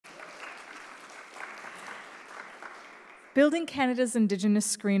Building Canada's Indigenous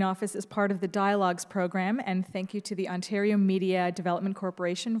Screen Office is part of the Dialogues program, and thank you to the Ontario Media Development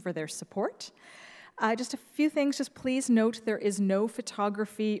Corporation for their support. Just a few things, just please note there is no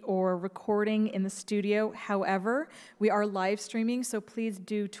photography or recording in the studio. However, we are live streaming, so please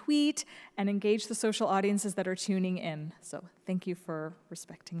do tweet and engage the social audiences that are tuning in. So thank you for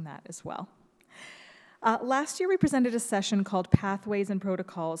respecting that as well. Last year, we presented a session called Pathways and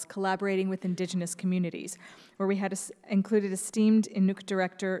Protocols, Collaborating with Indigenous Communities, where we had included esteemed Inuk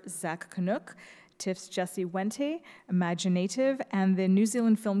director Zach Canuck, TIFF's Jesse Wente, Imaginative, and the New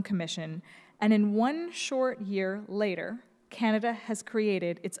Zealand Film Commission. And in one short year later, Canada has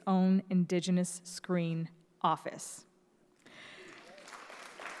created its own Indigenous Screen Office.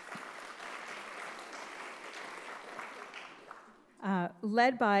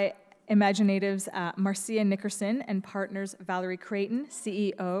 Led by Imaginative's Marcia Nickerson and partners Valerie Creighton,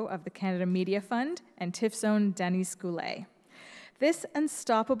 CEO of the Canada Media Fund, and TIFF's own Danis Goulet. This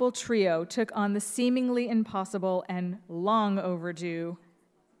unstoppable trio took on the seemingly impossible and long overdue,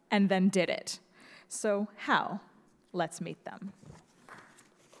 and then did it. So how? Let's meet them.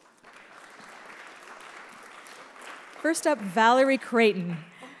 First up, Valerie Creighton.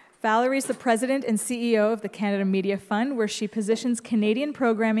 Valerie is the president and CEO of the Canada Media Fund, where she positions Canadian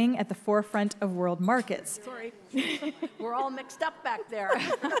programming at the forefront of world markets. Sorry, we're all mixed up back there.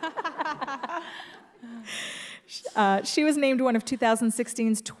 She was named one of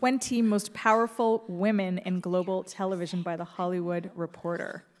 2016's 20 most powerful women in global television by The Hollywood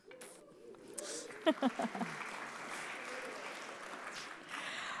Reporter.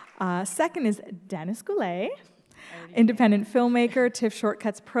 Second is Danis Goulet, independent filmmaker, TIFF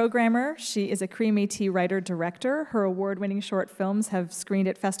Shortcuts programmer. She is a Cree Métis writer-director. Her award-winning short films have screened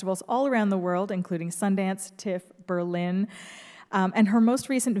at festivals all around the world, including Sundance, TIFF, Berlin. And her most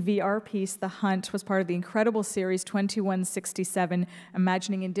recent VR piece, The Hunt, was part of the incredible series 2167,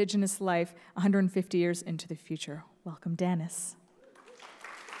 Imagining Indigenous Life 150 years into the future. Welcome, Danis.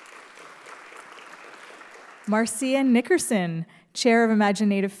 Marcia Nickerson, chair of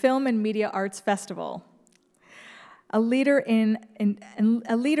Imaginative Film and Media Arts Festival. A leader in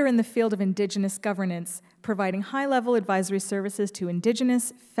the field of Indigenous governance, providing high-level advisory services to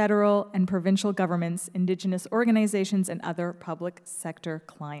Indigenous, federal, and provincial governments, Indigenous organizations, and other public sector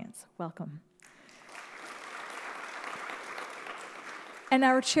clients. Welcome. And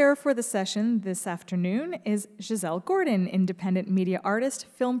our chair for the session this afternoon is Giselle Gordon, independent media artist,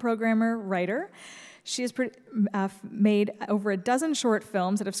 film programmer, writer. She has made over a dozen short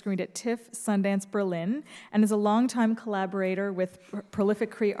films that have screened at TIFF, Sundance, Berlin, and is a longtime collaborator with prolific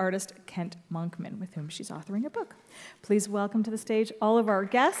Cree artist Kent Monkman, with whom she's authoring a book. Please welcome to the stage all of our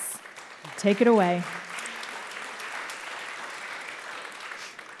guests. Take it away.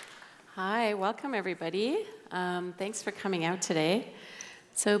 Hi, welcome everybody. Thanks for coming out today.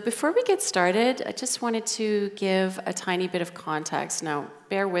 So before we get started, I just wanted to give a tiny bit of context. Now,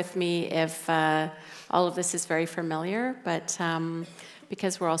 bear with me if all of this is very familiar, but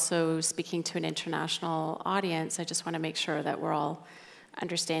because we're also speaking to an international audience, I just want to make sure that we're all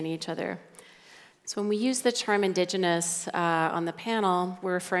understanding each other. So when we use the term Indigenous on the panel,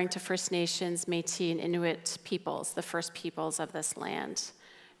 we're referring to First Nations, Métis, and Inuit peoples, the first peoples of this land.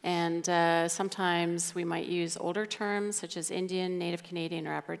 And sometimes we might use older terms such as Indian, Native Canadian,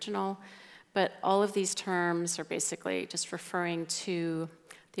 or Aboriginal, but all of these terms are basically just referring to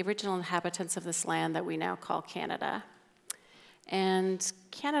the original inhabitants of this land that we now call Canada. And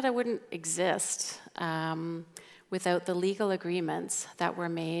Canada wouldn't exist without the legal agreements that were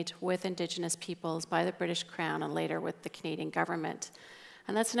made with Indigenous peoples by the British Crown and later with the Canadian government.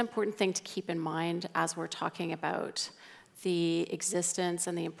 And that's an important thing to keep in mind as we're talking about the existence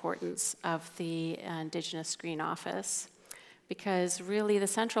and the importance of the Indigenous Screen Office, because really the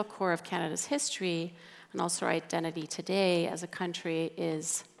central core of Canada's history and also our identity today as a country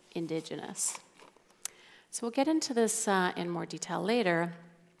is Indigenous. So we'll get into this in more detail later,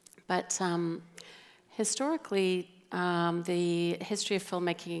 but historically, the history of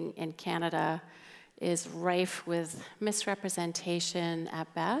filmmaking in Canada is rife with misrepresentation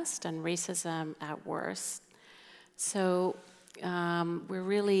at best and racism at worst. So we're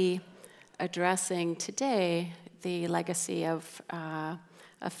really addressing today the legacy of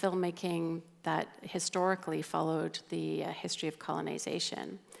filmmaking that historically followed the history of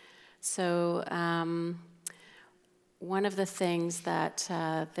colonization. So one of the things that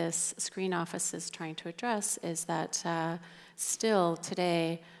this Screen Office is trying to address is that still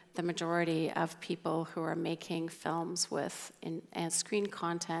today, the majority of people who are making films with and screen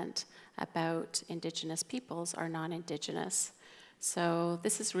content about Indigenous peoples are non-Indigenous. So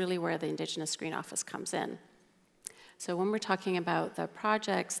this is really where the Indigenous Screen Office comes in. So when we're talking about the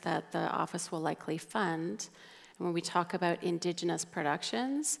projects that the office will likely fund, and when we talk about Indigenous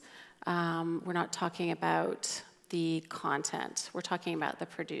productions, we're not talking about the content, we're talking about the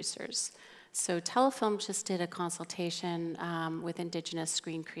producers. So Telefilm just did a consultation with Indigenous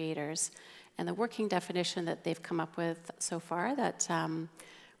screen creators, and the working definition that they've come up with so far that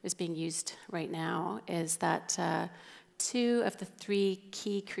is being used right now is that 2 of the 3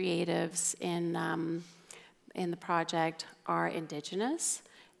 key creatives in the project are Indigenous,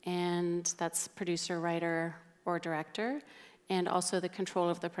 and that's producer, writer, or director, and also the control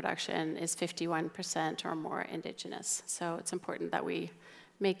of the production is 51% or more Indigenous. So it's important that we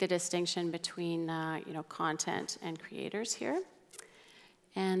make the distinction between content and creators here.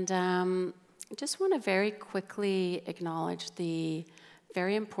 And I just want to very quickly acknowledge the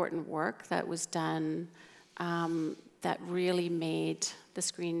very important work that was done that really made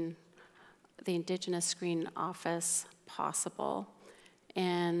the Indigenous Screen Office possible.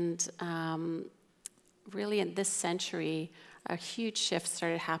 And really in this century, a huge shift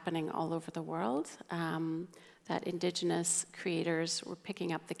started happening all over the world, that Indigenous creators were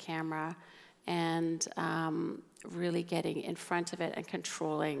picking up the camera and really getting in front of it and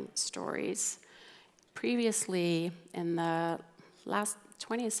controlling stories. Previously, in the last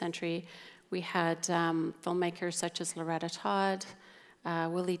 20th century, we had filmmakers such as Loretta Todd,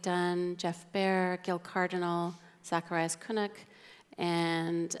 Willie Dunn, Jeff Bear, Gil Cardinal, Zacharias Kunuk,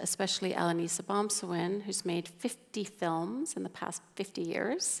 and especially Alanisa Bomsawin, who's made 50 films in the past 50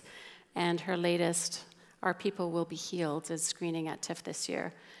 years. And her latest, Our People Will Be Healed, is screening at TIFF this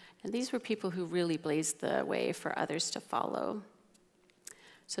year. And these were people who really blazed the way for others to follow.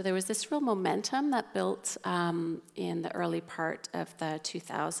 So there was this real momentum that built in the early part of the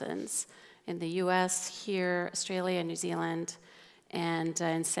 2000s in the US, here, Australia, New Zealand, and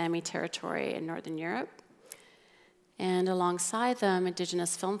in Sami territory in Northern Europe. And alongside them,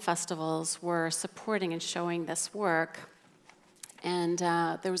 Indigenous film festivals were supporting and showing this work. And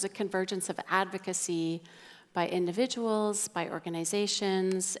there was a convergence of advocacy by individuals, by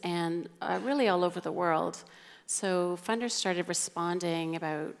organizations, and really all over the world. So funders started responding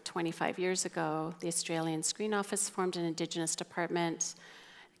about 25 years ago. The Australian Screen Office formed an Indigenous department.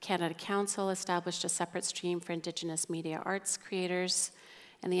 Canada Council established a separate stream for Indigenous media arts creators.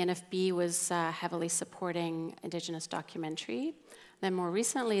 And the NFB was heavily supporting Indigenous documentary. Then more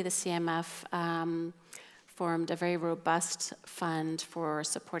recently, the CMF formed a very robust fund for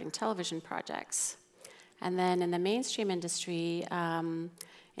supporting television projects. And then in the mainstream industry,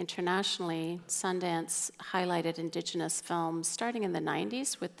 internationally, Sundance highlighted Indigenous films starting in the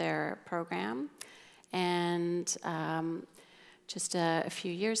 90s with their program. And just a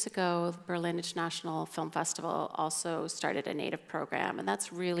few years ago, the Berlin International Film Festival also started a Native program, and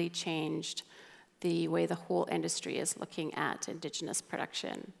that's really changed the way the whole industry is looking at Indigenous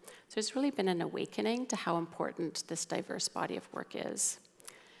production. So there's really been an awakening to how important this diverse body of work is.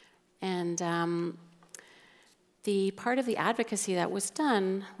 And the part of the advocacy that was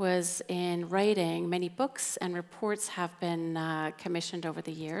done was in writing. Many books and reports have been commissioned over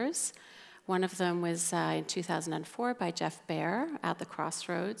the years. One of them was in 2004 by Jeff Bear at the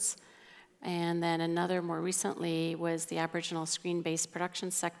Crossroads. And then another more recently was the Aboriginal Screen-Based Production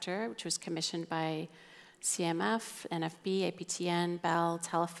Sector, which was commissioned by CMF, NFB, APTN, Bell,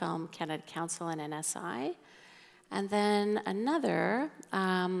 Telefilm, Canada Council, and NSI. And then another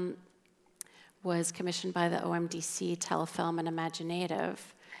was commissioned by the OMDC, Telefilm, and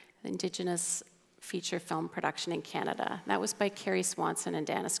Imaginative, Indigenous feature film production in Canada. That was by Carrie Swanson and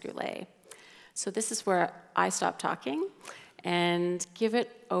Danis Goulet. So this is where I stop talking and give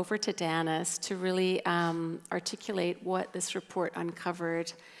it over to Danis to really articulate what this report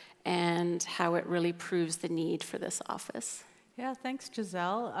uncovered and how it really proves the need for this office. Yeah, thanks,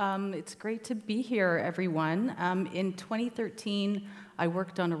 Giselle. It's great to be here, everyone. In 2013, I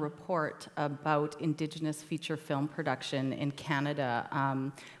worked on a report about Indigenous feature film production in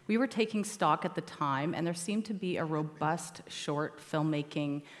Canada. We were taking stock at the time, and there seemed to be a robust short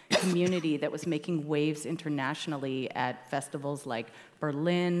filmmaking community that was making waves internationally at festivals like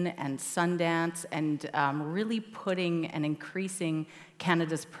Berlin and Sundance, and really putting and increasing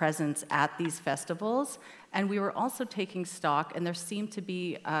Canada's presence at these festivals. And we were also taking stock, and there seemed to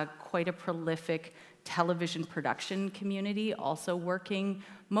be quite a prolific television production community also working,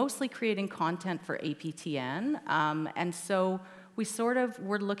 mostly creating content for APTN. And so we sort of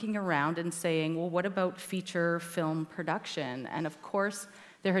were looking around and saying, well, what about feature film production? And of course,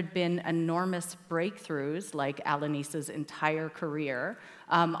 there had been enormous breakthroughs, like Alanisa's entire career.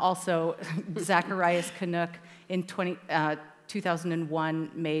 Also, Zacharias Kunuk in 2001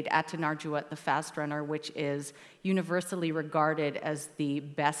 made Atinarjuat the Fast Runner, which is universally regarded as the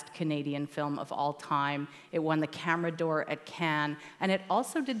best Canadian film of all time. It won the Camera d'Or at Cannes, and it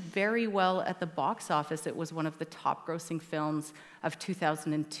also did very well at the box office. It was one of the top-grossing films of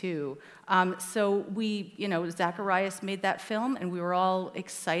 2002. So we, Zacharias made that film, and we were all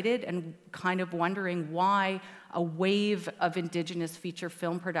excited and kind of wondering why a wave of Indigenous feature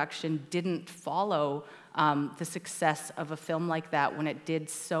film production didn't follow the success of a film like that when it did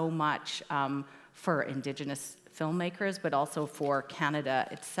so much for Indigenous filmmakers, but also for Canada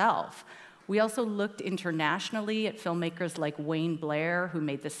itself. We also looked internationally at filmmakers like Wayne Blair, who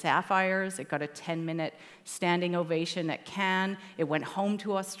made The Sapphires. It got a 10-minute standing ovation at Cannes. It went home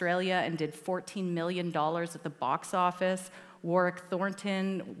to Australia and did $14 million at the box office. Warwick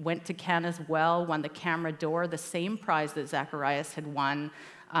Thornton went to Cannes as well, won the Camera d'Or, the same prize that Zacharias had won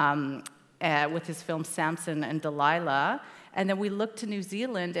with his film Samson and Delilah. And then we looked to New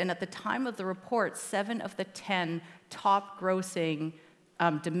Zealand, and at the time of the report, 7 of the 10 top-grossing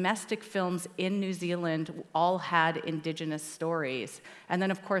domestic films in New Zealand all had Indigenous stories. And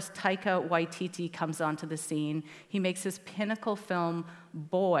then, of course, Taika Waititi comes onto the scene. He makes his pinnacle film,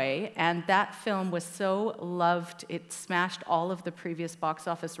 Boy, and that film was so loved, it smashed all of the previous box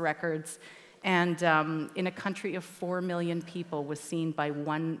office records, and in a country of 4 million people was seen by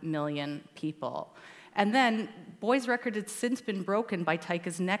 1 million people. And then Boy's record had since been broken by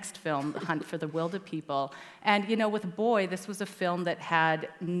Taika's next film, The Hunt for the Wilderpeople. And with Boy, this was a film that had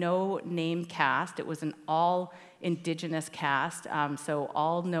no name cast. It was an all Indigenous cast, so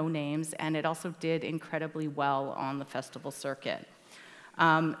all no names, and it also did incredibly well on the festival circuit.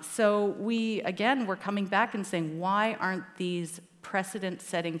 So we, again, were coming back and saying, why aren't these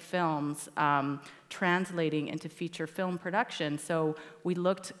precedent-setting films translating into feature film production? So we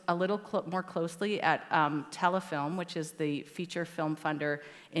looked a little more closely at Telefilm, which is the feature film funder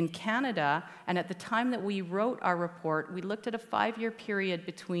in Canada, and at the time that we wrote our report, we looked at a 5-year period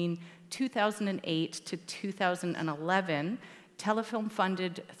between 2008 to 2011. Telefilm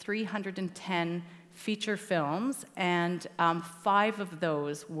funded 310 feature films, and 5 of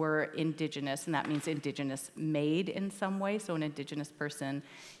those were Indigenous, and that means Indigenous made in some way, so an Indigenous person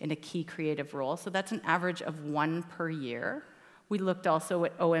in a key creative role. So that's an average of 1 per year. We looked also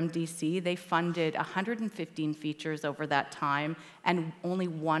at OMDC. They funded 115 features over that time, and only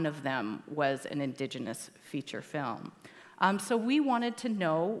 1 of them was an Indigenous feature film. So we wanted to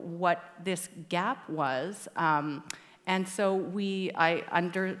know what this gap was, and so I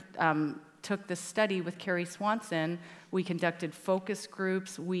took this study with Carrie Swanson. We conducted focus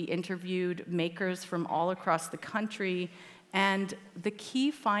groups. We interviewed makers from all across the country. And the key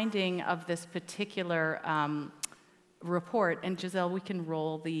finding of this particular report, and Giselle, we can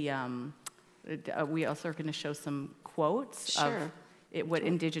roll the, we also are going to show some quotes of what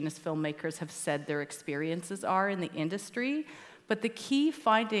Indigenous filmmakers have said their experiences are in the industry. But the key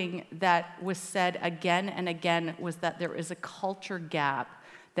finding that was said again and again was that there is a culture gap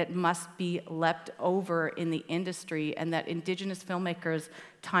that must be leapt over in the industry, and that Indigenous filmmakers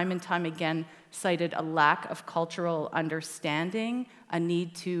time and time again cited a lack of cultural understanding, a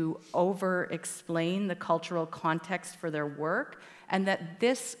need to over-explain the cultural context for their work, and that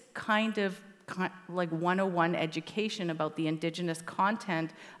this kind of like 101 education about the Indigenous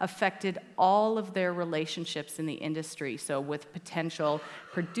content affected all of their relationships in the industry. So with potential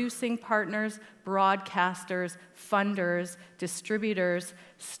producing partners, broadcasters, funders, distributors,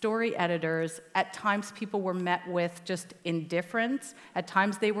 story editors. At times people were met with just indifference. At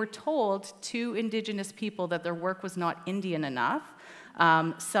times they were told to Indigenous people that their work was not Indian enough.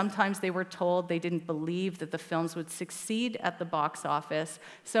 Sometimes they were told they didn't believe that the films would succeed at the box office.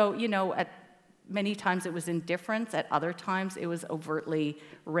 So, many times it was indifference, at other times it was overtly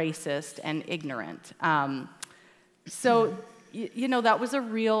racist and ignorant. So, that was a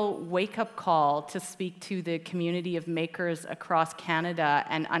real wake-up call to speak to the community of makers across Canada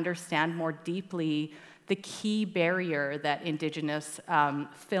and understand more deeply the key barrier that Indigenous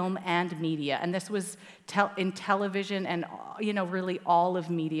film and media, and this was in television and really all of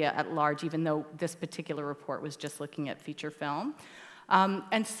media at large, even though this particular report was just looking at feature film.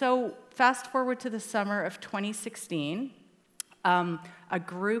 And so fast forward to the summer of 2016, a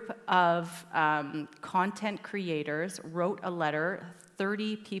group of content creators wrote a letter.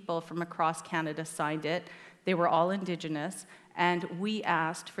 30 people from across Canada signed it. They were all Indigenous, and we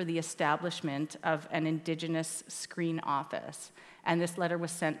asked for the establishment of an Indigenous Screen Office. And this letter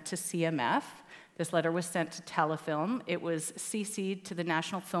was sent to CMF. This letter was sent to Telefilm. It was CC'd to the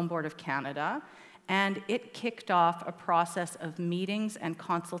National Film Board of Canada. And it kicked off a process of meetings and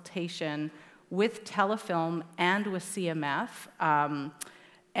consultation with Telefilm and with CMF.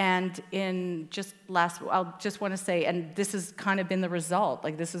 And in I'll just want to say, and this has kind of been the result,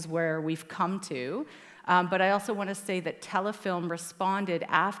 like this is where we've come to, but I also want to say that Telefilm responded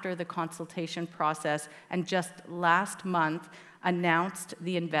after the consultation process and just last month announced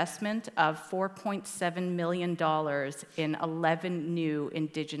the investment of $4.7 million in 11 new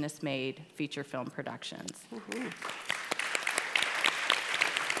Indigenous-made feature film productions. Mm-hmm.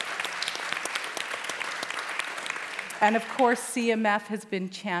 And of course, CMF has been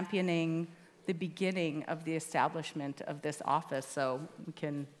championing the beginning of the establishment of this office, so we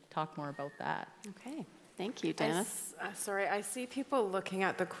can talk more about that. Okay, thank you, Danis. Sorry, I see people looking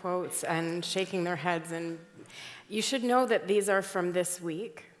at the quotes and shaking their heads, and you should know that these are from this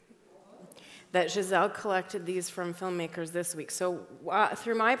week, that Giselle collected these from filmmakers this week. So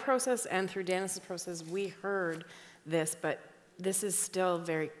through my process and through Danis's process, we heard this, but this is still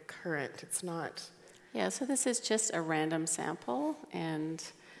very current. It's not... Yeah, so this is just a random sample, and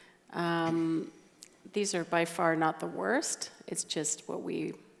these are by far not the worst. It's just what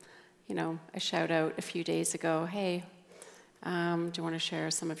we, a shout out a few days ago, hey, do you want to share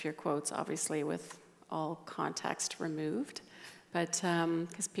some of your quotes, obviously with all context removed, but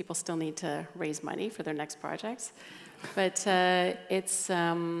because people still need to raise money for their next projects. But it's,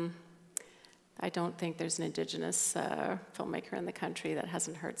 I don't think there's an Indigenous filmmaker in the country that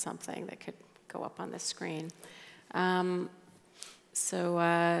hasn't heard something that could go up on the screen. And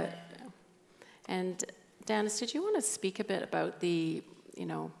Danis, did you want to speak a bit about the,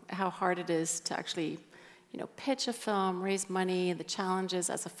 how hard it is to actually, pitch a film, raise money, the challenges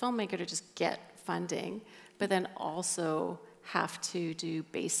as a filmmaker to just get funding, but then also have to do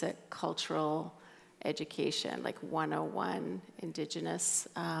basic cultural education, like 101 Indigenous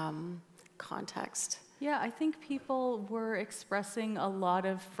context? Yeah, I think people were expressing a lot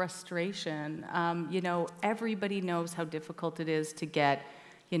of frustration. Everybody knows how difficult it is to get,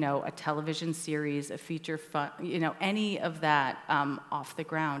 a television series, a feature any of that off the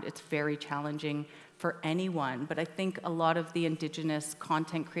ground. It's very challenging for anyone. But I think a lot of the Indigenous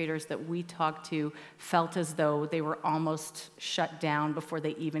content creators that we talked to felt as though they were almost shut down before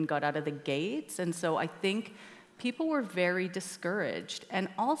they even got out of the gates. And so I think people were very discouraged. And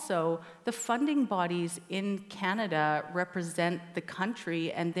also, the funding bodies in Canada represent the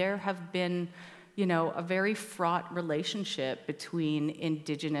country, and there have been, a very fraught relationship between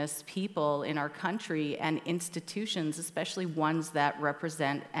Indigenous people in our country and institutions, especially ones that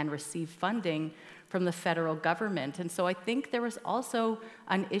represent and receive funding from the federal government. And so I think there was also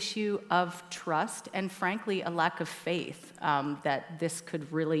an issue of trust and, frankly, a lack of faith that this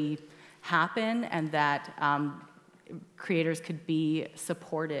could really happen and that creators could be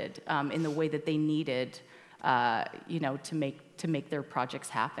supported in the way that they needed, to make their projects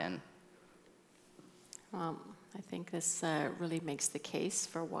happen. Well, I think this really makes the case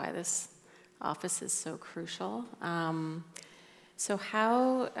for why this office is so crucial. So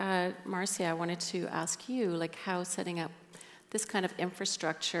how, Marcia, I wanted to ask you, how setting up this kind of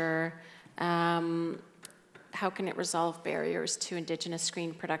infrastructure, how can it resolve barriers to Indigenous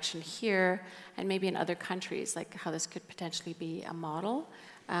screen production here and maybe in other countries, how this could potentially be a model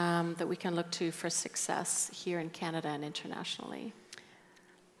that we can look to for success here in Canada and internationally?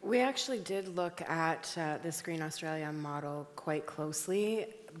 We actually did look at the Screen Australia model quite closely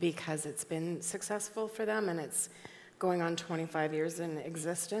because it's been successful for them and it's going on 25 years in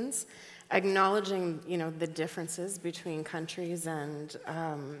existence, acknowledging the differences between countries and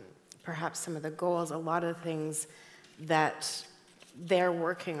perhaps some of the goals, a lot of things that they're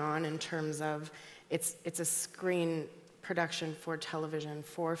working on in terms of it's a screen production for television,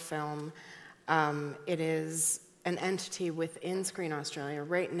 for film. It is an entity within Screen Australia.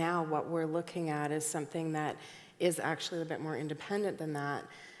 Right now, what we're looking at is something that is actually a bit more independent than that.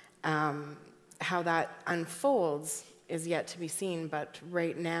 How that unfolds is yet to be seen, but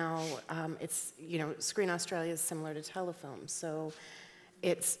right now, it's, Screen Australia is similar to Telefilm, so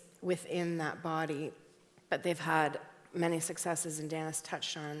it's within that body, but they've had many successes, and Danis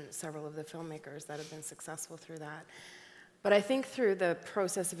touched on several of the filmmakers that have been successful through that. But I think through the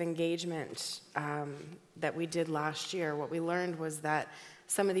process of engagement that we did last year, what we learned was that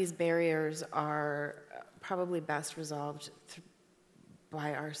some of these barriers are probably best resolved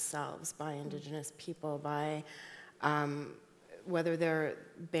by ourselves, by Indigenous people, by whether they're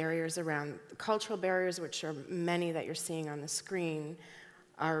barriers around cultural barriers, which are many that you're seeing on the screen,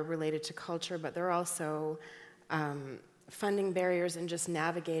 are related to culture, but they're also funding barriers and just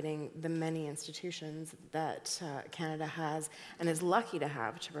navigating the many institutions that Canada has and is lucky to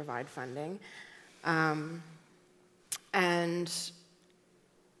have to provide funding. And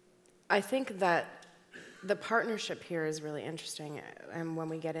I think that the partnership here is really interesting, and when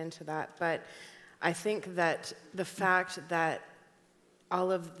we get into that, but I think that the fact that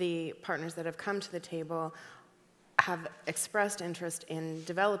all of the partners that have come to the table have expressed interest in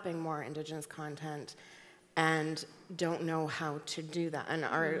developing more Indigenous content and don't know how to do that, and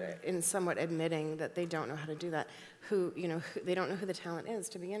are in somewhat admitting that they don't know how to do that. They don't know who the talent is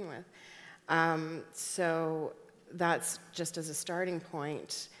to begin with. So that's just as a starting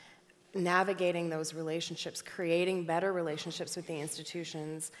point. Navigating those relationships, creating better relationships with the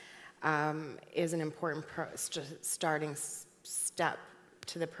institutions is an important starting step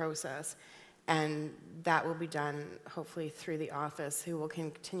to the process. And that will be done hopefully through the office, who will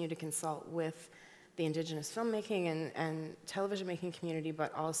continue to consult with the Indigenous filmmaking and television making community,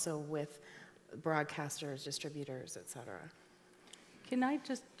 but also with broadcasters, distributors, et cetera. Can I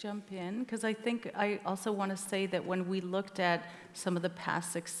just jump in? Because I think I also want to say that when we looked at some of the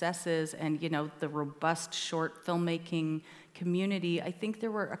past successes and, the robust short filmmaking community, I think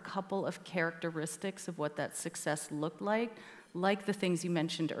there were a couple of characteristics of what that success looked like the things you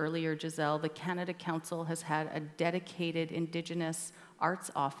mentioned earlier, Giselle. The Canada Council has had a dedicated Indigenous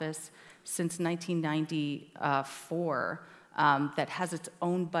arts office since 1994. That has its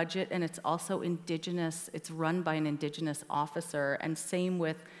own budget, and it's also Indigenous. It's run by an Indigenous officer, and same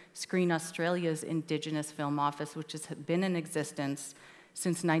with Screen Australia's Indigenous Film Office, which has been in existence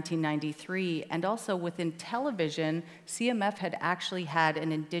since 1993. And also within television, CMF had actually had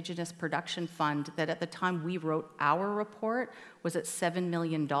an Indigenous production fund that at the time we wrote our report was at $7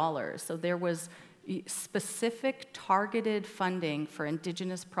 million. So there was specific targeted funding for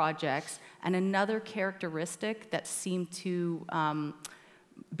Indigenous projects, and another characteristic that seemed to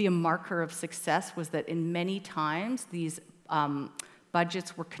be a marker of success was that in many times these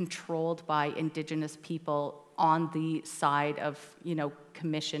budgets were controlled by Indigenous people on the side of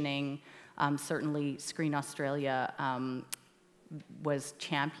commissioning. Certainly Screen Australia was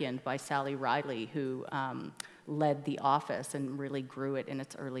championed by Sally Riley, who led the office and really grew it in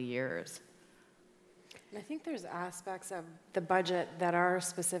its early years. I think there's aspects of the budget that are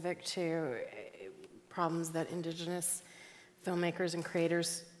specific to problems that Indigenous filmmakers and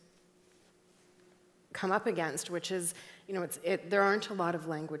creators come up against, which is, there aren't a lot of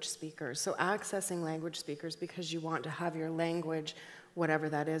language speakers. So accessing language speakers because you want to have your language, whatever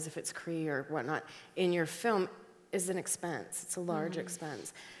that is, if it's Cree or whatnot, in your film is an expense. It's a large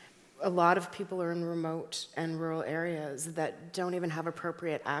expense. A lot of people are in remote and rural areas that don't even have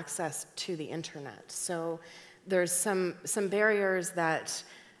appropriate access to the internet. So there's some barriers that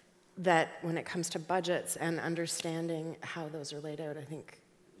when it comes to budgets and understanding how those are laid out, I think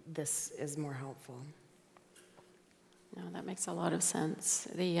this is more helpful. No, that makes a lot of sense.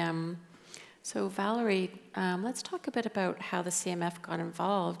 So Valerie, let's talk a bit about how the CMF got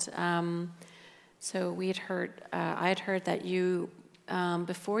involved. So we had heard, I had heard that you,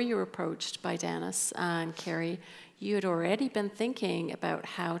 before you were approached by Danis and Carrie, you had already been thinking about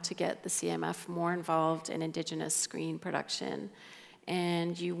how to get the CMF more involved in Indigenous screen production,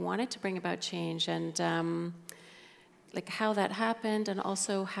 and you wanted to bring about change, and like how that happened, and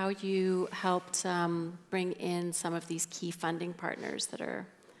also how you helped bring in some of these key funding partners that are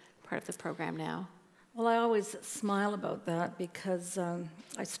part of the program now. Well, I always smile about that because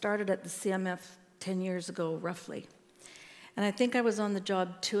I started at the CMF 10 years ago, roughly. And I think I was on the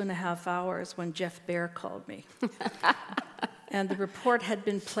job 2.5 hours when Jeff Bear called me. And the report had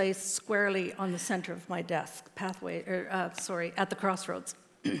been placed squarely on the center of my desk, at the crossroads.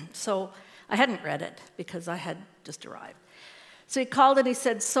 So I hadn't read it because I had just arrived. So he called and he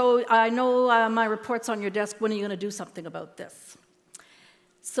said, so I know my report's on your desk, when are you going to do something about this?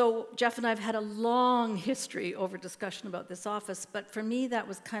 So Jeff and I have had a long history over discussion about this office, but for me that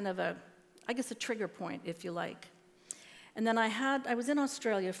was kind of a trigger point, if you like. And then I was in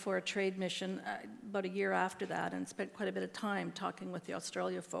Australia for a trade mission about a year after that and spent quite a bit of time talking with the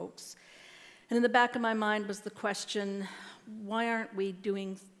Australia folks. And in the back of my mind was the question, why aren't we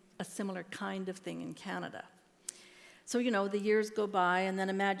doing a similar kind of thing in Canada? So, the years go by, and then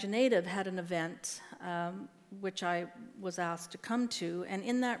Imaginative had an event, which I was asked to come to, and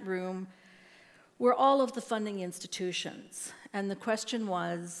in that room were all of the funding institutions. And the question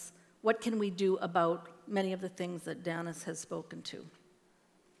was, what can we do about many of the things that Danis has spoken to?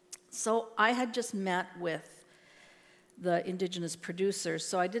 So I had just met with the Indigenous producers,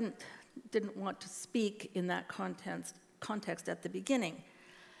 so I didn't want to speak in that context at the beginning.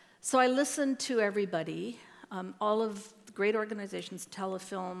 So I listened to everybody, all of the great organizations,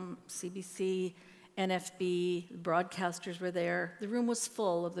 Telefilm, CBC, NFB, broadcasters were there. The room was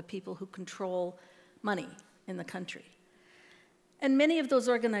full of the people who control money in the country. And many of those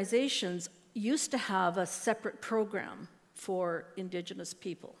organizations used to have a separate program for Indigenous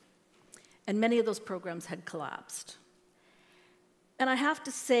people. And many of those programs had collapsed. And I have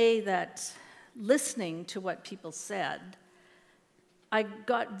to say that listening to what people said, I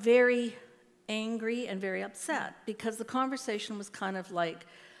got very angry and very upset because the conversation was kind of like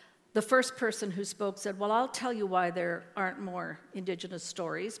the first person who spoke said, well, I'll tell you why there aren't more Indigenous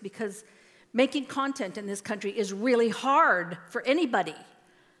stories, because making content in this country is really hard for anybody,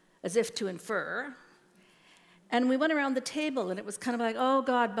 as if to infer. And we went around the table, and it was kind of like, oh,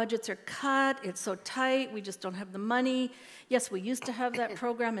 God, budgets are cut. It's so tight. We just don't have the money. Yes, we used to have that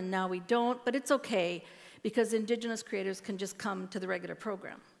program, and now we don't. But it's okay, because Indigenous creators can just come to the regular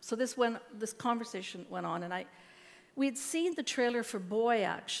program. So this conversation went on, and we had seen the trailer for Boy,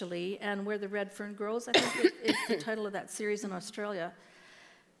 actually, and Where the Red Fern Grows, I think is the title of that series in Australia.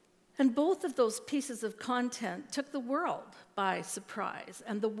 And both of those pieces of content took the world by surprise,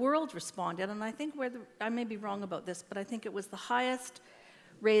 and the world responded. And I think I may be wrong about this, but I think it was the highest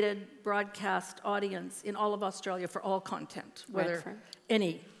rated broadcast audience in all of Australia for all content, whether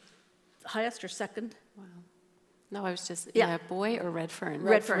any, highest or second. Wow. No, I was just, Yeah. Boy or Red Fern?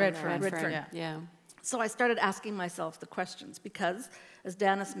 Red Fern. Red Fern. Yeah. So I started asking myself the questions because, as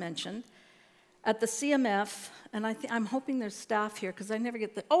Danis mentioned, at the CMF, and I'm hoping there's staff here because I never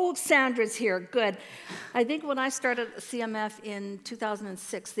get oh, Sandra's here, good. I think when I started at the CMF in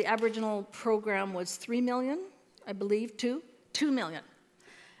 2006, the Aboriginal program was 3 million, I believe, 2 million.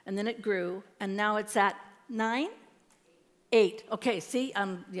 And then it grew, and now it's at 9? 8. Okay, see,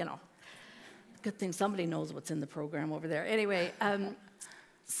 good thing somebody knows what's in the program over there. Anyway,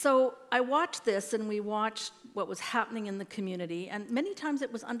 so I watched this, and we watched what was happening in the community, and many times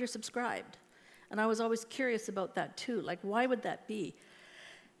it was undersubscribed. And I was always curious about that too, like why would that be?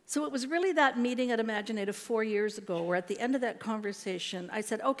 So it was really that meeting at Imaginative 4 years ago where at the end of that conversation, I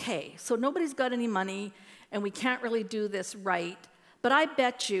said, okay, so nobody's got any money and we can't really do this right, but I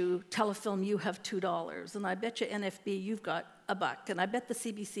bet you, Telefilm, you have $2, and I bet you NFB, you've got $1, and I bet the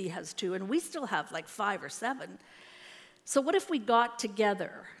CBC has $2, and we still have like 5 or 7. So what if we got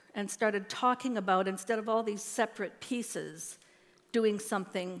together and started talking about, instead of all these separate pieces, doing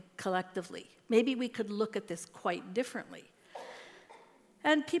something collectively? Maybe we could look at this quite differently.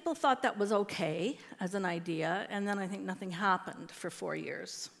 And people thought that was okay as an idea, and then I think nothing happened for 4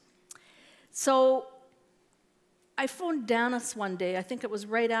 years. So I phoned Danis one day, I think it was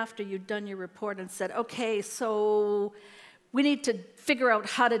right after you'd done your report, and said, okay, so we need to figure out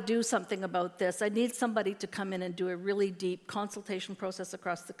how to do something about this. I need somebody to come in and do a really deep consultation process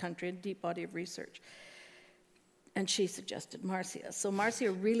across the country, a deep body of research. And she suggested Marcia. So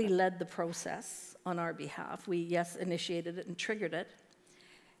Marcia really led the process on our behalf. We, yes, initiated it and triggered it.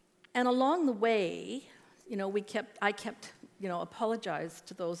 And along the way, I kept, apologized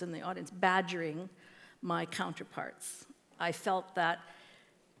to those in the audience, badgering my counterparts. I felt that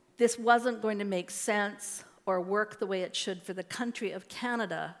this wasn't going to make sense or work the way it should for the country of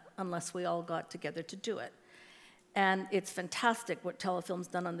Canada unless we all got together to do it. And it's fantastic what Telefilm's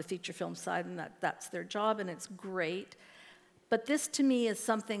done on the feature film side, and that's their job, and it's great. But this, to me, is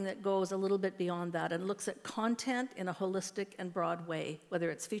something that goes a little bit beyond that and looks at content in a holistic and broad way, whether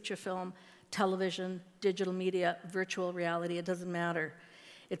it's feature film, television, digital media, virtual reality, it doesn't matter.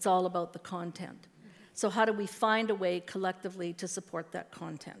 It's all about the content. So how do we find a way collectively to support that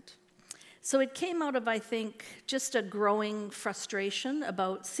content? So it came out of, I think, just a growing frustration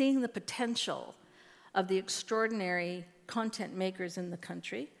about seeing the potential of the extraordinary content makers in the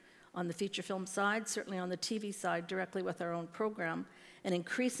country, on the feature film side, certainly on the TV side, directly with our own program, and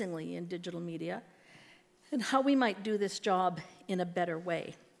increasingly in digital media, and how we might do this job in a better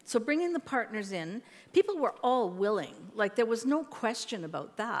way. So bringing the partners in, people were all willing. Like, there was no question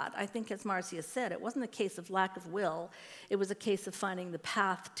about that. I think, as Marcia said, it wasn't a case of lack of will. It was a case of finding the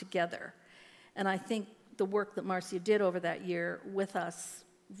path together. And I think the work that Marcia did over that year with us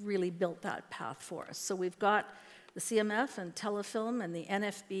really built that path for us. So we've got the CMF and Telefilm and the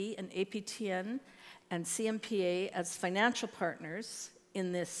NFB and APTN and CMPA as financial partners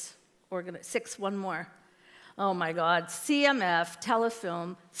in this one more. Oh my God, CMF,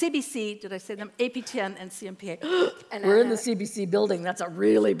 Telefilm, CBC, did I say them? APTN and CMPA. And we're in the CBC building, that's a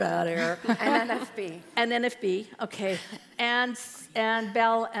really bad error. And NFB. And NFB, okay. And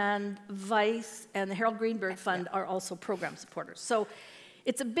Bell and Vice and the Harold Greenberg Fund are also program supporters. So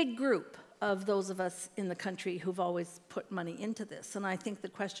it's a big group of those of us in the country who've always put money into this. And I think the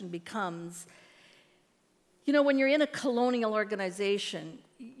question becomes, when you're in a colonial organization,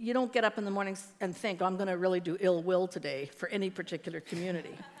 you don't get up in the mornings and think, I'm going to really do ill will today for any particular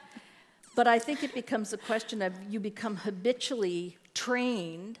community. But I think it becomes a question of you become habitually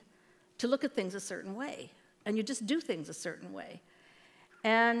trained to look at things a certain way, and you just do things a certain way.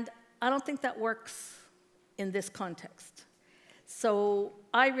 And I don't think that works in this context. So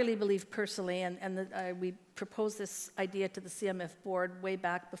I really believe personally, we proposed this idea to the CMF board way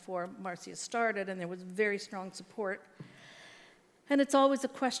back before Marcia started, and there was very strong support. And it's always a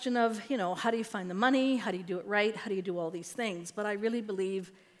question of, you know, how do you find the money? How do you do it right? How do you do all these things? But I really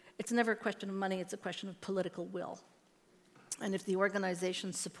believe it's never a question of money, it's a question of political will. And if the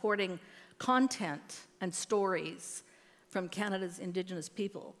organizations supporting content and stories from Canada's Indigenous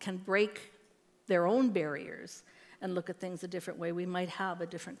people can break their own barriers and look at things a different way, we might have a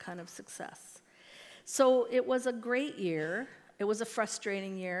different kind of success. So it was a great year. It was a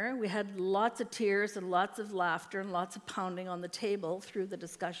frustrating year. We had lots of tears and lots of laughter and lots of pounding on the table through the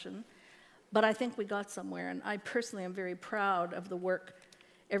discussion. But I think we got somewhere, and I personally am very proud of the work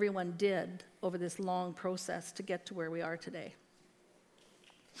everyone did over this long process to get to where we are today.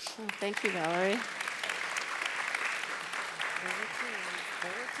 Oh, thank you, Valerie.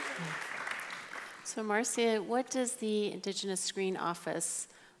 So Marcia, what does the Indigenous Screen Office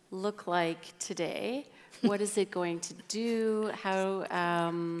look like today? What is it going to do? How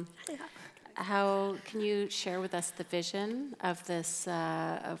can you share with us the vision of this,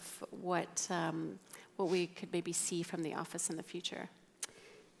 of what we could maybe see from the office in the future?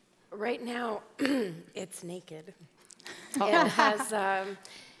 Right now, it's naked. Oh. It has,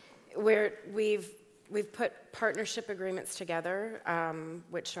 we've put partnership agreements together,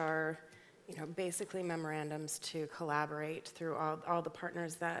 which are, you know, basically memorandums to collaborate through all the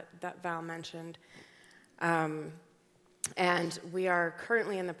partners that Val mentioned. And we are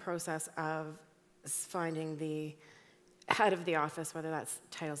currently in the process of finding the head of the office, whether that's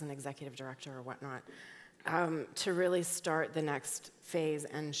titles an executive director or whatnot, to really start the next phase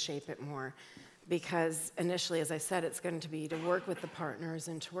and shape it more. Because initially, as I said, it's going to be to work with the partners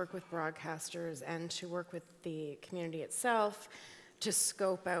and to work with broadcasters and to work with the community itself to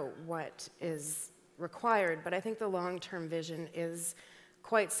scope out what is required. But I think the long-term vision is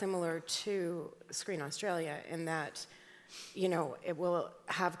quite similar to Screen Australia in that, you know, it will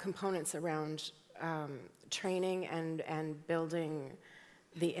have components around training and building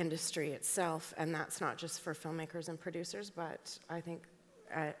the industry itself, and that's not just for filmmakers and producers, but I think,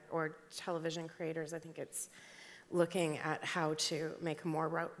 or television creators, I think it's looking at how to make a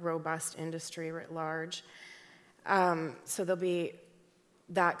more robust industry writ large. So there'll be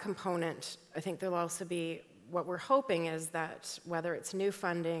that component. I think there'll also be, what we're hoping is that whether it's new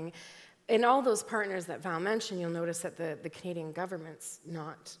funding, in all those partners that Val mentioned, you'll notice that the Canadian government's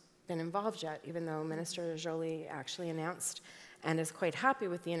not been involved yet, even though Minister Joly actually announced and is quite happy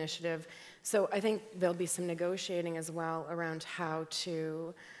with the initiative. So I think there'll be some negotiating as well around how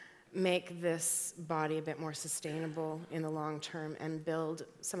to make this body a bit more sustainable in the long term and build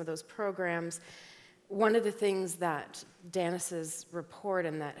some of those programs. One of the things that Danis's report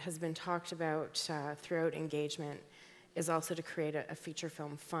and that has been talked about throughout engagement is also to create a feature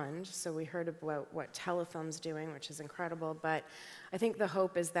film fund. So we heard about what Telefilm's doing, which is incredible, but I think the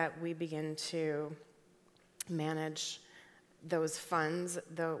hope is that we begin to manage those funds,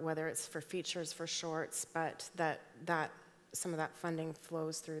 though, whether it's for features, for shorts, but that some of that funding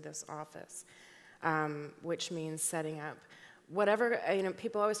flows through this office, which means setting up whatever, you know,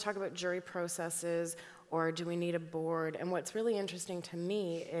 people always talk about jury processes or do we need a board, and what's really interesting to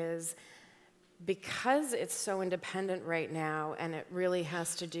me is because it's so independent right now and it really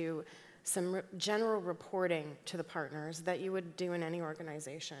has to do some general reporting to the partners that you would do in any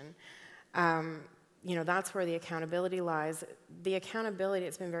organization. You know, that's where the accountability lies. The accountability,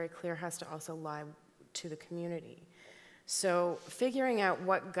 it's been very clear, has to also lie to the community. So figuring out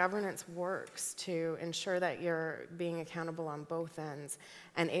what governance works to ensure that you're being accountable on both ends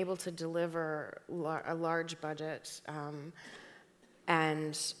and able to deliver a large budget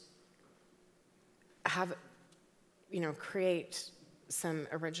and have, you know, create some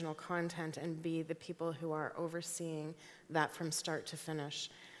original content and be the people who are overseeing that from start to finish.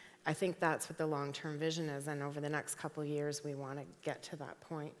 I think that's what the long-term vision is, and over the next couple of years, we want to get to that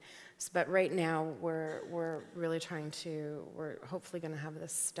point. But right now, we're really trying to, we're hopefully going to have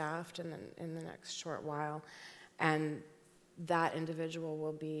this staffed in the next short while, and that individual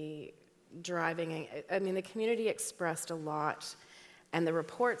will be driving. I mean, the community expressed a lot, and the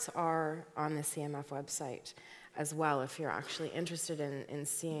reports are on the CMF website as well, if you're actually interested in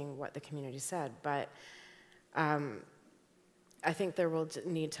seeing what the community said. But I think there will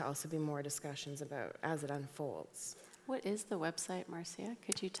need to also be more discussions about as it unfolds. What is the website, Marcia?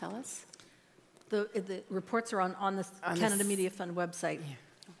 Could you tell us? The reports are on the Canada Media Fund website. Yeah.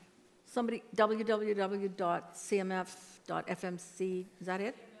 Somebody, www.cmf.fmc, is that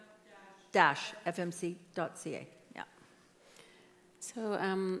it? -fmc.ca, yeah. So,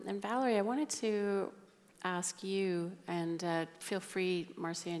 and Valerie, I wanted to ask you, and feel free,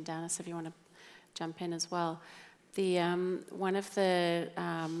 Marcia and Danis, if you want to jump in as well. The one of the,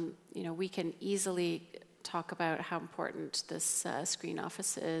 we can easily talk about how important this screen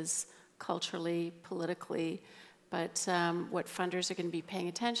office is culturally, politically, but what funders are going to be paying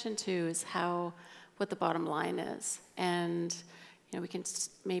attention to is what the bottom line is. And we can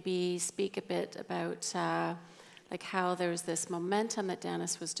maybe speak a bit about like how there's this momentum that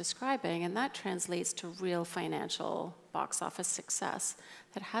Danis was describing, and that translates to real financial box office success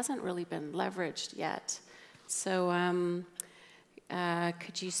that hasn't really been leveraged yet. So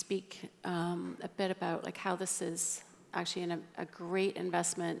could you speak a bit about like how this is actually a great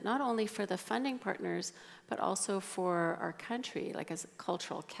investment, not only for the funding partners, but also for our country, like as a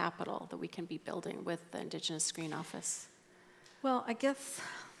cultural capital that we can be building with the Indigenous Screen Office? Well, I guess,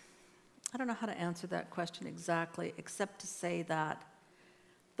 I don't know how to answer that question exactly, except to say that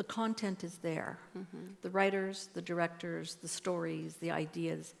the content is there. Mm-hmm. The writers, the directors, the stories, the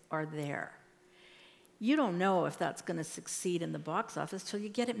ideas are there. You don't know if that's going to succeed in the box office till you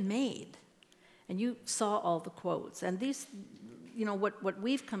get it made. And you saw all the quotes. And these, what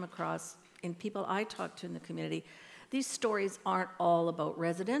we've come across in people I talk to in the community, these stories aren't all about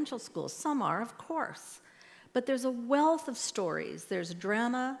residential schools. Some are, of course. But there's a wealth of stories. There's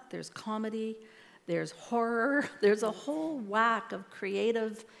drama, there's comedy, there's horror, there's a whole whack of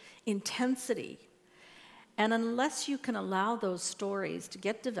creative intensity. And unless you can allow those stories to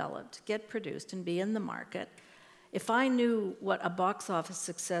get developed, get produced, and be in the market, if I knew what a box office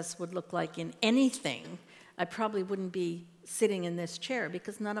success would look like in anything, I probably wouldn't be sitting in this chair,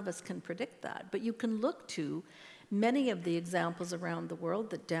 because none of us can predict that. But you can look to many of the examples around the world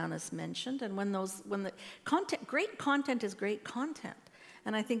that Danis mentioned, and when the content, great content is great content.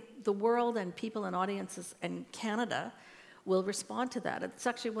 And I think the world and people and audiences in Canada will respond to that. It's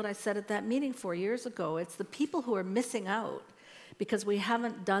actually what I said at that meeting 4 years ago. It's the people who are missing out because we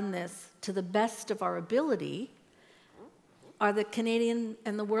haven't done this to the best of our ability are the Canadian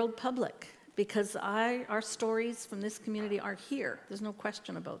and the world public, because our stories from this community are here. There's no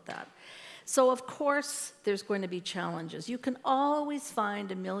question about that. So of course there's going to be challenges. You can always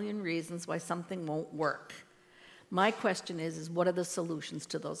find a million reasons why something won't work. My question is what are the solutions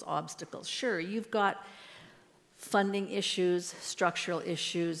to those obstacles? Sure, you've got funding issues, structural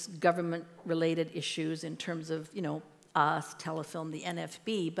issues, government-related issues in terms of, us, Telefilm, the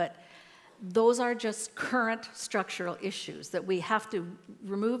NFB, but those are just current structural issues that we have to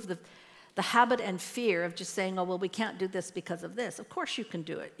remove the habit and fear of just saying, oh, well, we can't do this because of this. Of course you can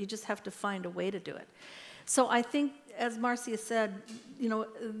do it. You just have to find a way to do it. So I think, as Marcia said,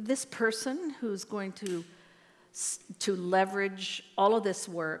 this person who's going to leverage all of this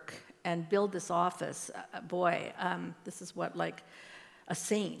work and build this office, this is what, like a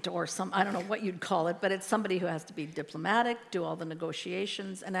saint or I don't know what you'd call it, but it's somebody who has to be diplomatic, do all the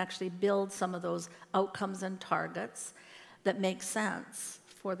negotiations, and actually build some of those outcomes and targets that make sense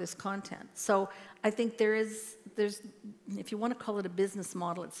for this content. So I think there's, if you want to call it a business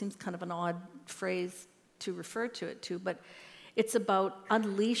model, it seems kind of an odd phrase to refer to it to, but it's about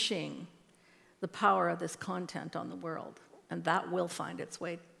unleashing the power of this content on the world, and that will find its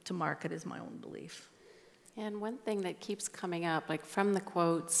way to market, is my own belief. And one thing that keeps coming up, like from the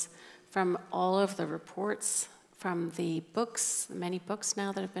quotes, from all of the reports, from the books, many books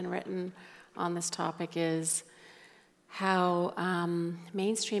now that have been written on this topic, is how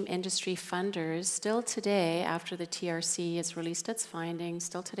mainstream industry funders still today, after the TRC has released its findings,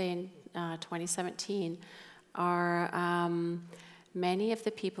 still today in 2017, are many of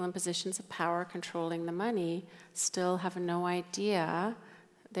the people in positions of power controlling the money still have no idea.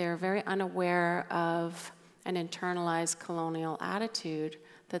 They're very unaware of an internalized colonial attitude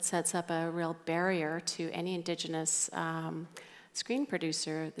that sets up a real barrier to any Indigenous screen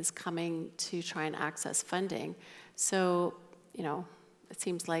producer that's coming to try and access funding. So, it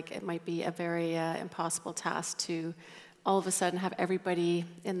seems like it might be a very impossible task to all of a sudden have everybody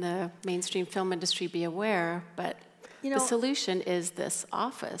in the mainstream film industry be aware, but the solution is this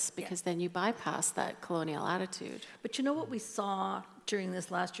office, because then you bypass that colonial attitude. But what we saw during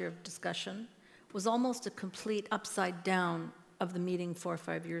this last year of discussion was almost a complete upside down of the meeting 4 or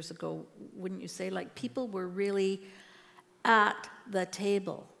 5 years ago, wouldn't you say? Like, people were really at the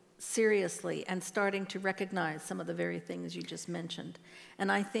table, seriously, and starting to recognize some of the very things you just mentioned.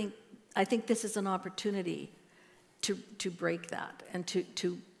 And I think this is an opportunity to break that and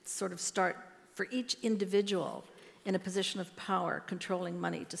to sort of start, for each individual in a position of power, controlling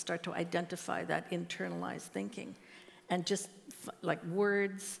money, to start to identify that internalized thinking. And just like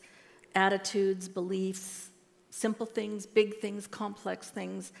words, attitudes, beliefs, simple things, big things, complex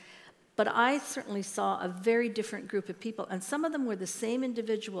things. But I certainly saw a very different group of people, and some of them were the same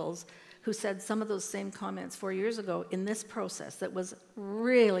individuals who said some of those same comments 4 years ago in this process that was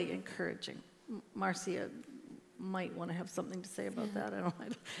really encouraging. Marcia might want to have something to say about that. I don't know.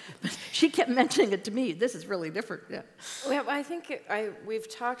 But she kept mentioning it to me. This is really different. Yeah. Well, I think we've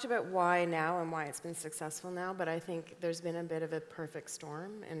talked about why now and why it's been successful now, but I think there's been a bit of a perfect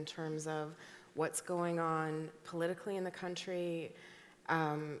storm in terms of what's going on politically in the country,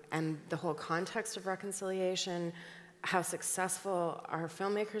 and the whole context of reconciliation, how successful our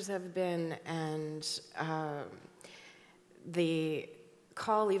filmmakers have been, and the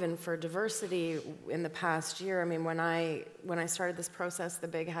call even for diversity in the past year. I mean, when I started this process, the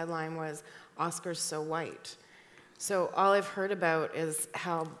big headline was "Oscars so white." So all I've heard about is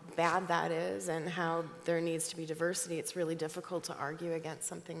how bad that is and how there needs to be diversity. It's really difficult to argue against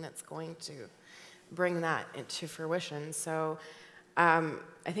something that's going to bring that into fruition. So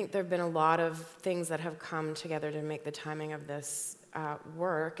I think there have been a lot of things that have come together to make the timing of this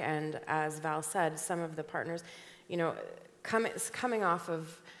work. And as Val said, some of the partners, you know, coming off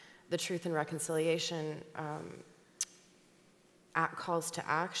of the Truth and Reconciliation calls to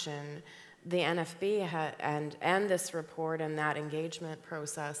action, the NFB and this report and that engagement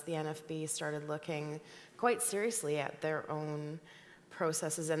process, the NFB started looking quite seriously at their own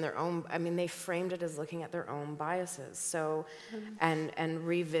processes and their own, I mean, they framed it as looking at their own biases. So, and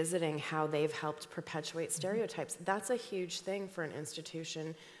revisiting how they've helped perpetuate stereotypes. That's a huge thing for an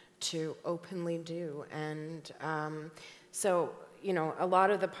institution to openly do. And so, you know, a lot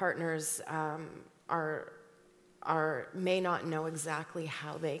of the partners may not know exactly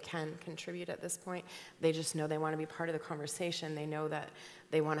how they can contribute at this point. They just know they want to be part of the conversation. They know that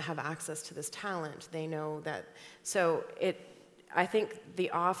they want to have access to this talent. They know that, so I think the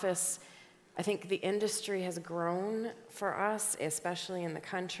office, I think the industry has grown for us, especially in the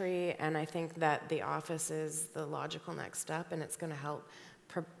country, and I think that the office is the logical next step, and it's going to help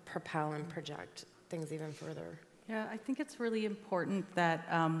propel and project things even further. Yeah, I think it's really important that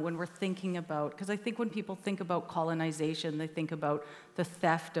when we're thinking about, because I think when people think about colonization, they think about the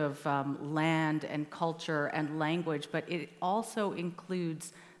theft of land and culture and language, but it also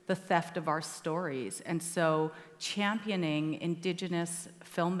includes the theft of our stories. And so championing Indigenous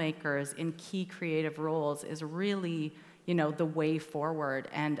filmmakers in key creative roles is really, you know, the way forward.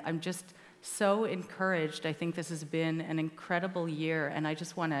 And I'm just so encouraged. I think this has been an incredible year, and I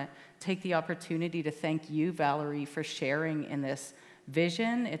just want to take the opportunity to thank you, Valerie, for sharing in this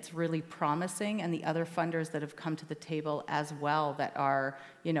vision. It's really promising, and the other funders that have come to the table as well that are,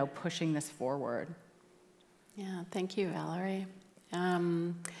 you know, pushing this forward. Yeah, thank you, Valerie.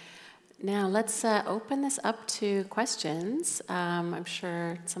 Now let's open this up to questions. I'm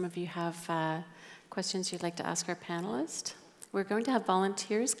sure some of you have questions you'd like to ask our panelist. We're going to have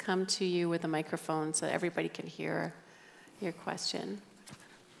volunteers come to you with a microphone so that everybody can hear your question.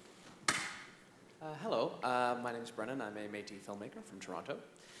 Hello, my name is Brennan. I'm a Métis filmmaker from Toronto.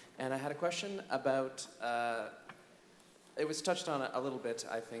 And I had a question about, it was touched on a little bit,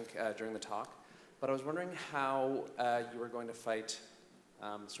 I think, during the talk, but I was wondering how you were going to fight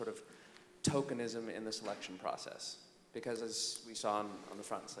sort of tokenism in the selection process. Because as we saw on the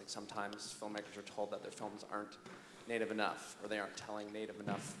fronts, like sometimes filmmakers are told that their films aren't Native enough, or they aren't telling Native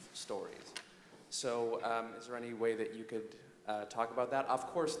enough stories. So is there any way that you could talk about that? Of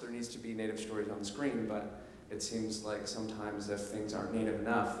course, there needs to be Native stories on screen, but it seems like sometimes if things aren't Native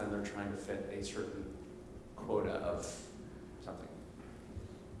enough, then they're trying to fit a certain quota of something.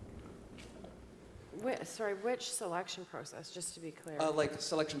 Sorry, which selection process, just to be clear? Like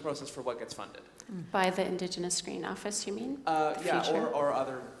selection process for what gets funded. By the Indigenous Screen Office, you mean? Yeah, or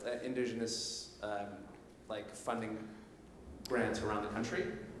other Indigenous like funding grants around the country.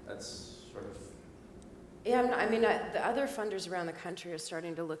 That's sort of. Yeah, I mean, the other funders around the country are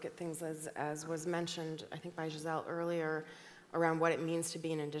starting to look at things as was mentioned, I think by Giselle earlier, around what it means to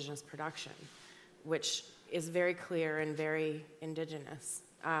be an Indigenous production, which is very clear and very Indigenous.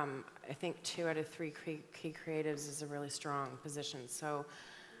 I think 2 out of 3 key creatives is a really strong position. So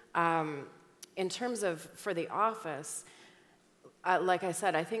in terms of, for the office, like I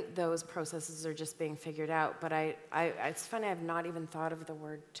said, I think those processes are just being figured out, but it's funny, I've not even thought of the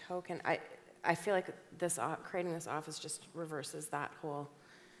word token. I feel like creating this office just reverses that whole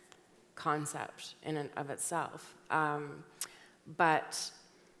concept in and of itself. But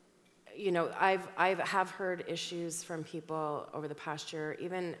you know, I've heard issues from people over the past year,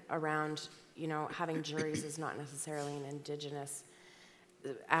 even around, you know, having juries is not necessarily an Indigenous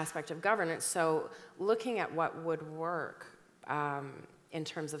aspect of governance. So looking at what would work in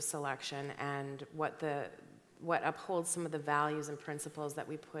terms of selection and what upholds some of the values and principles that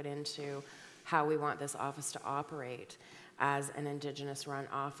we put into how we want this office to operate as an Indigenous-run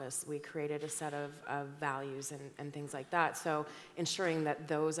office. We created a set of values and things like that. So ensuring that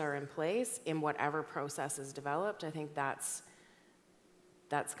those are in place in whatever process is developed, I think that's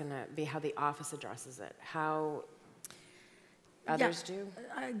going to be how the office addresses it. How others do?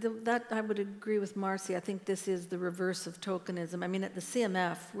 I would agree with Marcia. I think this is the reverse of tokenism. I mean, at the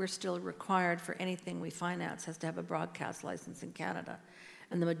CMF, we're still required for anything we finance has to have a broadcast license in Canada.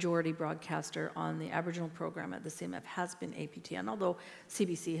 And the majority broadcaster on the Aboriginal program at the CMF has been APTN, although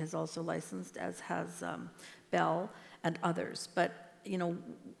CBC has also licensed, as has Bell and others. But, you know,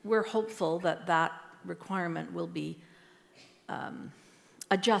 we're hopeful that that requirement will be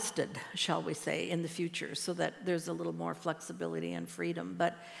adjusted, shall we say, in the future so that there's a little more flexibility and freedom.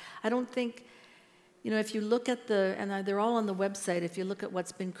 But I don't think, you know, if you look at and they're all on the website, if you look at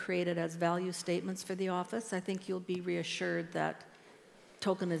what's been created as value statements for the office, I think you'll be reassured that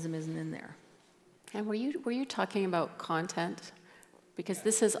tokenism isn't in there. And were you talking about content? Because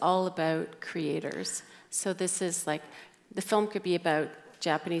this is all about creators. So this is like, the film could be about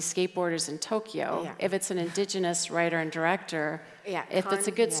Japanese skateboarders in Tokyo. Yeah. If it's an Indigenous writer and director, if it's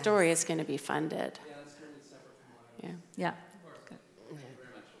a good story, it's going to be funded. Yeah, that's totally separate from what I Yeah.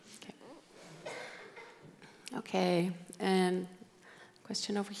 Okay, and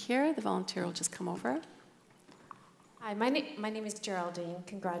question over here. The volunteer will just come over. Hi, my name is Geraldine.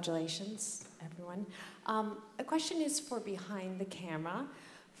 Congratulations, everyone. A question is for behind the camera,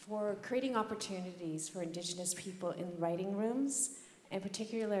 for creating opportunities for Indigenous people in writing rooms, and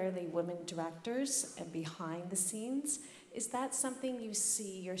particularly women directors and behind the scenes. Is that something you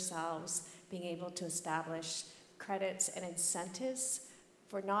see yourselves being able to establish credits and incentives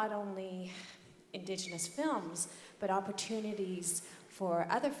for not only Indigenous films, but opportunities for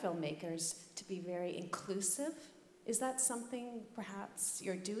other filmmakers to be very inclusive? Is that something perhaps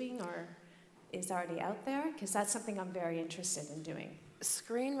you're doing or is already out there? Because that's something I'm very interested in doing.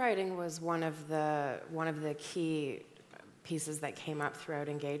 Screenwriting was one of the key pieces that came up throughout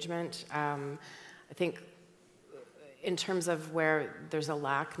engagement. I think in terms of where there's a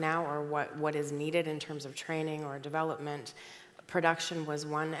lack now or what is needed in terms of training or development, production was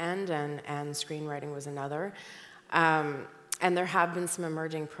one end and screenwriting was another. And there have been some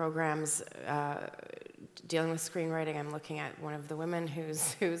emerging programs dealing with screenwriting. I'm looking at one of the women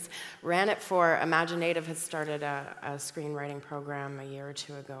who's ran it for Imaginative, has started a screenwriting program a year or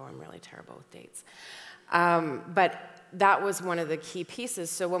two ago. I'm really terrible with dates. But that was one of the key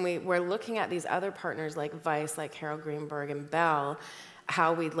pieces. So when we're looking at these other partners like Vice, like Harold Greenberg and Bell,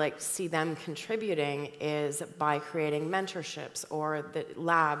 how we'd like to see them contributing is by creating mentorships or the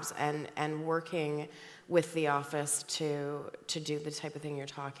labs and working with the office to do the type of thing you're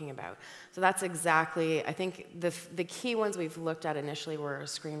talking about. So that's exactly, I think the key ones we've looked at initially were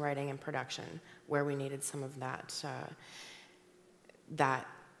screenwriting and production, where we needed some of that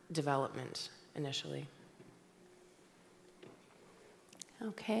development initially.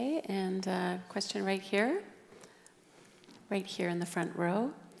 Okay, and question right here in the front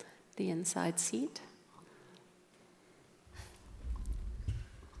row, the inside seat.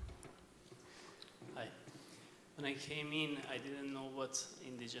 Hi. When I came in, I didn't know what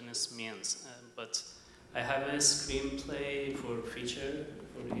Indigenous means, but I have a screenplay for feature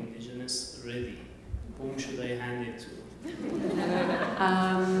for Indigenous ready. Whom should I hand it to?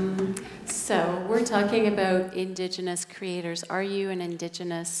 So we're talking about Indigenous creators. Are you an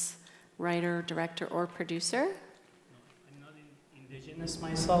Indigenous writer, director, or producer? I'm not Indigenous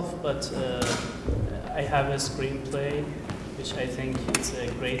myself, but I have a screenplay, which I think is a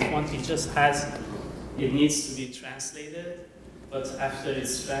great one. It needs to be translated, but after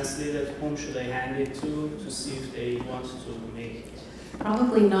it's translated, whom should I hand it to see if they want to make it?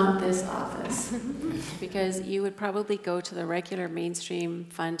 Probably not this office, because you would probably go to the regular mainstream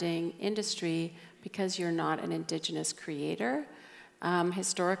funding industry because you're not an Indigenous creator.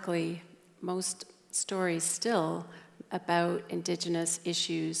 Historically, most stories still about Indigenous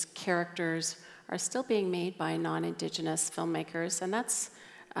issues, characters, are still being made by non-Indigenous filmmakers, and that's,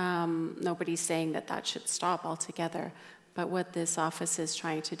 nobody's saying that should stop altogether. But what this office is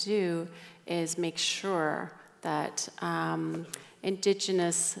trying to do is make sure that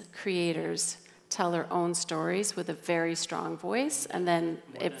Indigenous creators tell their own stories with a very strong voice, and then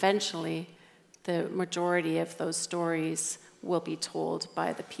eventually the majority of those stories will be told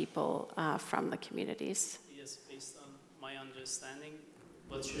by the people from the communities. Yes, based on my understanding,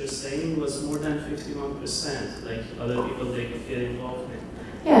 what you're saying was more than 51%, like other people they could get involved in.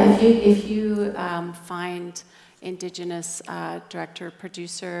 Yeah, if you find Indigenous director,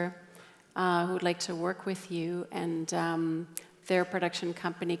 producer who would like to work with you, and their production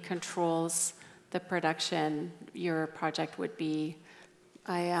company controls the production, your project would be,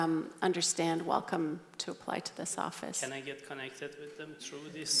 I understand, welcome to apply to this office. Can I get connected with them through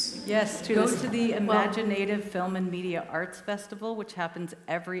this? Yes, go to the Imaginative Film and Media Arts Festival, which happens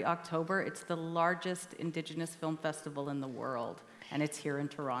every October. It's the largest Indigenous film festival in the world, and it's here in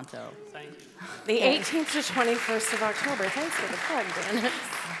Toronto. Thank you. The 18th to 21st of October. Thanks for the plug, Danis.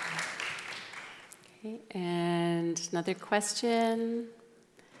 Okay, and another question.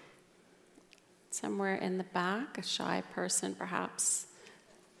 Somewhere in the back, a shy person perhaps.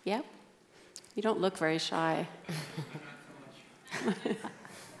 Yep. You don't look very shy.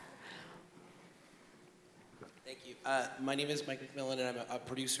 Thank you. My name is Mike McMillan, and I'm a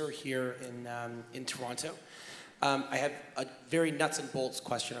producer here in Toronto. I have a very nuts and bolts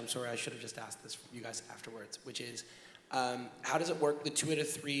question. I'm sorry, I should have just asked this from you guys afterwards, which is, how does it work? The 2 out of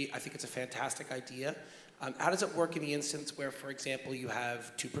 3, I think it's a fantastic idea. How does it work in the instance where, for example, you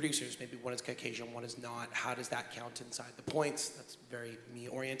have 2 producers, maybe one is Caucasian, one is not? How does that count inside the points? That's very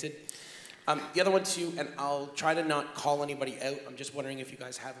me-oriented. The other one too, and I'll try to not call anybody out, I'm just wondering if you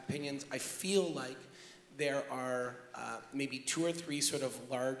guys have opinions. I feel like there are maybe 2 or 3 sort of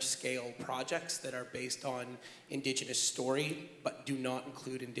large-scale projects that are based on Indigenous story, but do not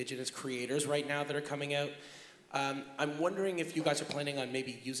include Indigenous creators right now that are coming out. I'm wondering if you guys are planning on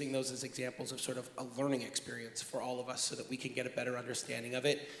maybe using those as examples of sort of a learning experience for all of us so that we can get a better understanding of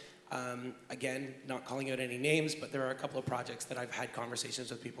it. Again, not calling out any names, but there are a couple of projects that I've had conversations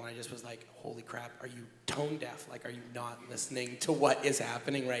with people and I just was like, holy crap, are you tone deaf? Like, are you not listening to what is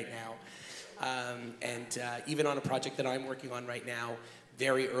happening right now? Even on a project that I'm working on right now,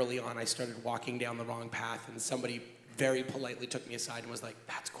 very early on I started walking down the wrong path and somebody very politely took me aside and was like,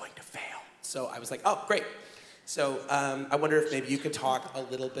 that's going to fail. So I was like, oh, great. So I wonder if maybe you could talk a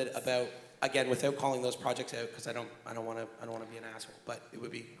little bit about, again, without calling those projects out, because I don't want to be an asshole, but it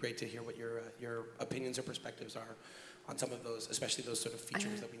would be great to hear what your opinions or perspectives are on some of those, especially those sort of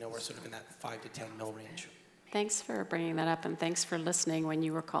features that we know are sort of in that 5 to 10 mil range. Thanks for bringing that up, and thanks for listening when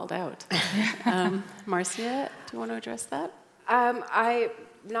you were called out. Marcia, do you want to address that? I'm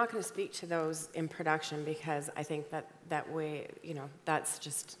not going to speak to those in production because I think that way, that's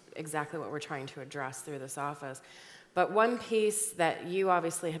just exactly what we're trying to address through this office. But one piece that you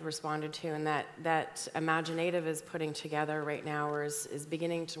obviously had responded to and that Imaginative is putting together right now or is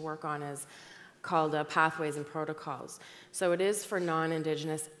beginning to work on is called Pathways and Protocols. So it is for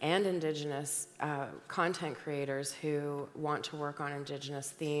non-Indigenous and Indigenous content creators who want to work on Indigenous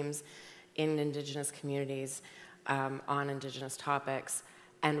themes in Indigenous communities on Indigenous topics,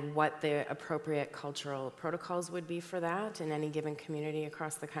 and what the appropriate cultural protocols would be for that in any given community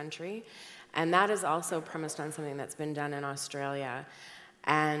across the country. And that is also premised on something that's been done in Australia.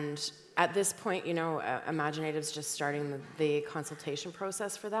 And at this point, Imaginative's just starting the consultation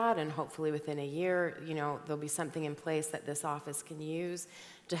process for that, and hopefully within a year, there'll be something in place that this office can use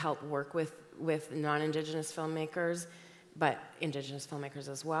to help work with non-Indigenous filmmakers, but Indigenous filmmakers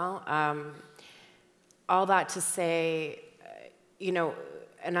as well. All that to say,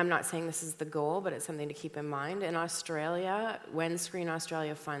 and I'm not saying this is the goal, but it's something to keep in mind. In Australia, when Screen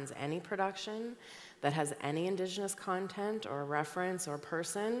Australia funds any production that has any Indigenous content or reference or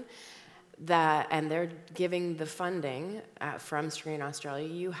person, and they're giving the funding from Screen Australia,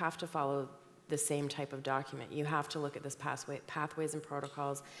 you have to follow the same type of document. You have to look at this pathways and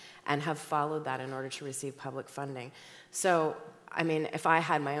protocols and have followed that in order to receive public funding. So, I mean, if I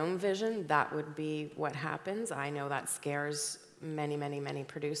had my own vision, that would be what happens. I know that scares many, many, many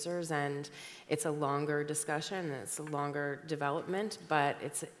producers, and it's a longer discussion, and it's a longer development, but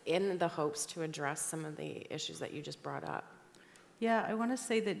it's in the hopes to address some of the issues that you just brought up. Yeah, I want to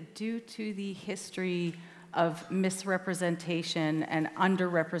say that due to the history of misrepresentation and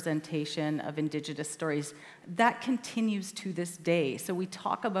underrepresentation of Indigenous stories, that continues to this day. So we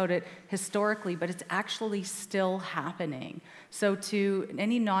talk about it historically, but it's actually still happening. So to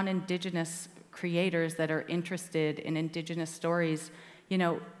any non-Indigenous creators that are interested in Indigenous stories,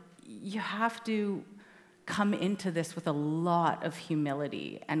 you have to come into this with a lot of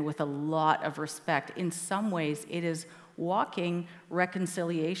humility and with a lot of respect. In some ways, it is walking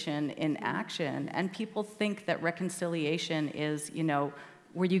reconciliation in action, and people think that reconciliation is,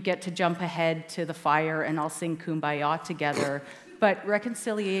 where you get to jump ahead to the fire and all sing Kumbaya together, but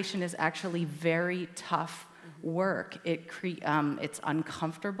reconciliation is actually very tough work. It's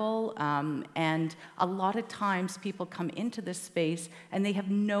uncomfortable, and a lot of times people come into this space and they have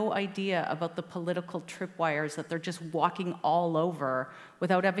no idea about the political tripwires that they're just walking all over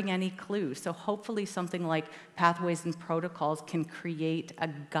without having any clue. So hopefully something like Pathways and Protocols can create a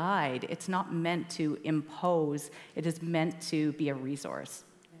guide. It's not meant to impose, it is meant to be a resource.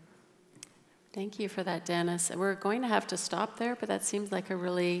 Thank you for that, Danis. We're going to have to stop there, but that seems like a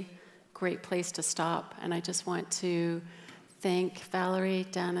really great place to stop. And I just want to thank Valerie,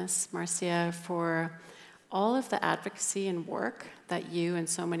 Danis, Marcia for all of the advocacy and work that you and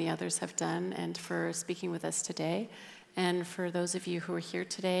so many others have done, and for speaking with us today. And for those of you who are here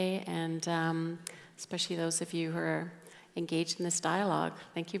today, and especially those of you who are engaged in this dialogue,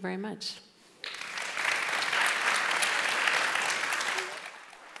 thank you very much.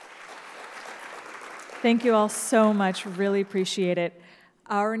 Thank you all so much. Really appreciate it.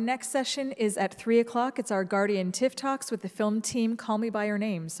 Our next session is at 3 o'clock. It's our Guardian TIFF Talks with the film team Call Me By Your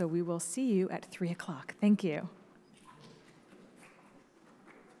Name. So we will see you at 3 o'clock. Thank you.